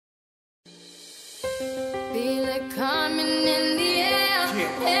Feel it coming in the air,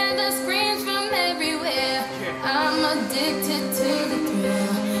 hear the screams from everywhere. I'm addicted to the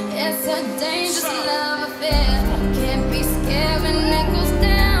thrill. It's a dangerous love affair. Can't be scared when it goes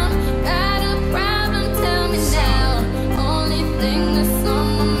down. Got a problem? Tell me now. Only thing that's on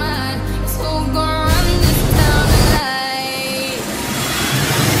my mind is who gon' run this town tonight.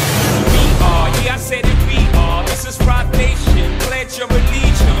 We are, yeah, I said it. We are. This is Rock Nation. Pledge your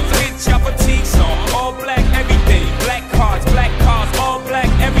allegiance. Hit your fatigue song. All black everything. Black cars, all black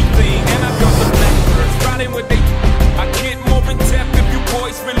everything. And I got the black birds riding with they. I get more in depth if you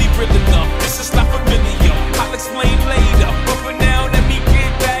boys really real enough. This is not familiar. I'll explain later. But for now, let me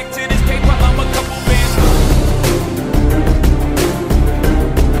get back to this paper. I'm a couple bands.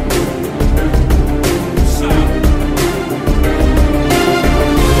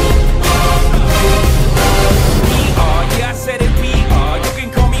 We are, yeah, I said it. We are. You can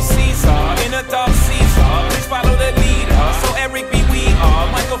call me Caesar. In a dark Caesar. Please follow the leader. So Eric B. We are.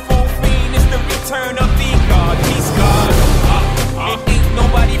 Microphone fiend is the return of the God. He's God. Ain't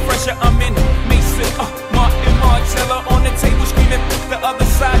nobody fresher. I'm in Mason. Martin Martella on the table screaming. The other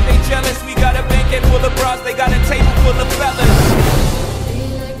side they jealous. We got a banquet full of bras. They got a table full of fellas.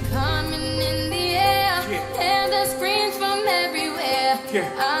 Feel it coming in the air, hear the screams from everywhere.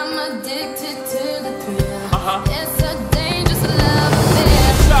 I'm addicted to the thrill. It's a dangerous love affair.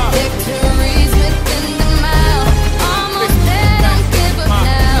 Victories within the mile. Almost there, don't give up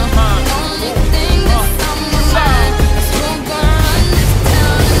now. The only thing that's on my mind is who gon' run this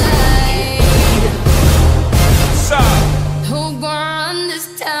town tonight. Who gon' run this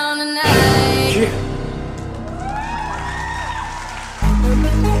town tonight?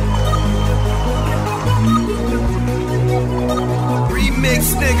 Remix,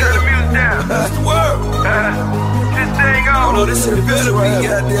 nigga. Turn the music down. That's the word. This thing on. Oh no, this shit better be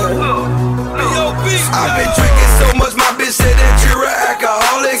goddamn. Look. Yo, bitch, I've been drinking so much, my bitch said that you're an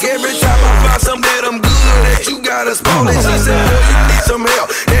alcoholic. Every time I find something that I'm good at, you gotta spoil it. She said, boy, you need some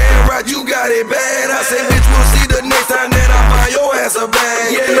help. Yeah, right, you got it bad. I said, bitch, we'll see the next time that I find your ass a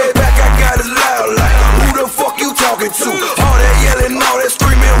bag. In the back, I got it loud like, who the fuck you talking to? All that yelling, all that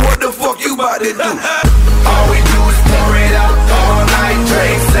screaming, what the fuck you about to do? All we do is pour it out all night,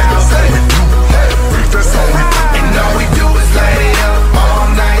 drinks out. And all we do is light it up all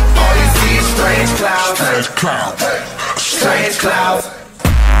night. All you see is strange clouds. Strange clouds.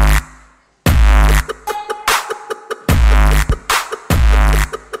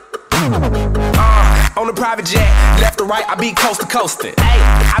 On the private jet, left to right, I be coast to coastin'. Ayy,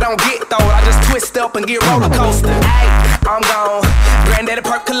 I don't get thrown, I just twist up and get roller coaster. Ayy, I'm gone, granddaddy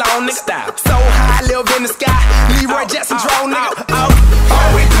perk cologne, nigga. Stop. So high, live in the sky, Leroy Jetson drone, nigga. All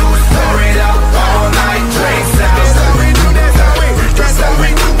we do is pour it out all night, drinks out. That's how we do, that's how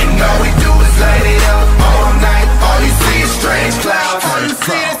we do. And all we do is light it up all night. All you see is strange clouds. All you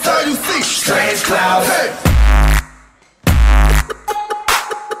see is all you see. Strange clouds.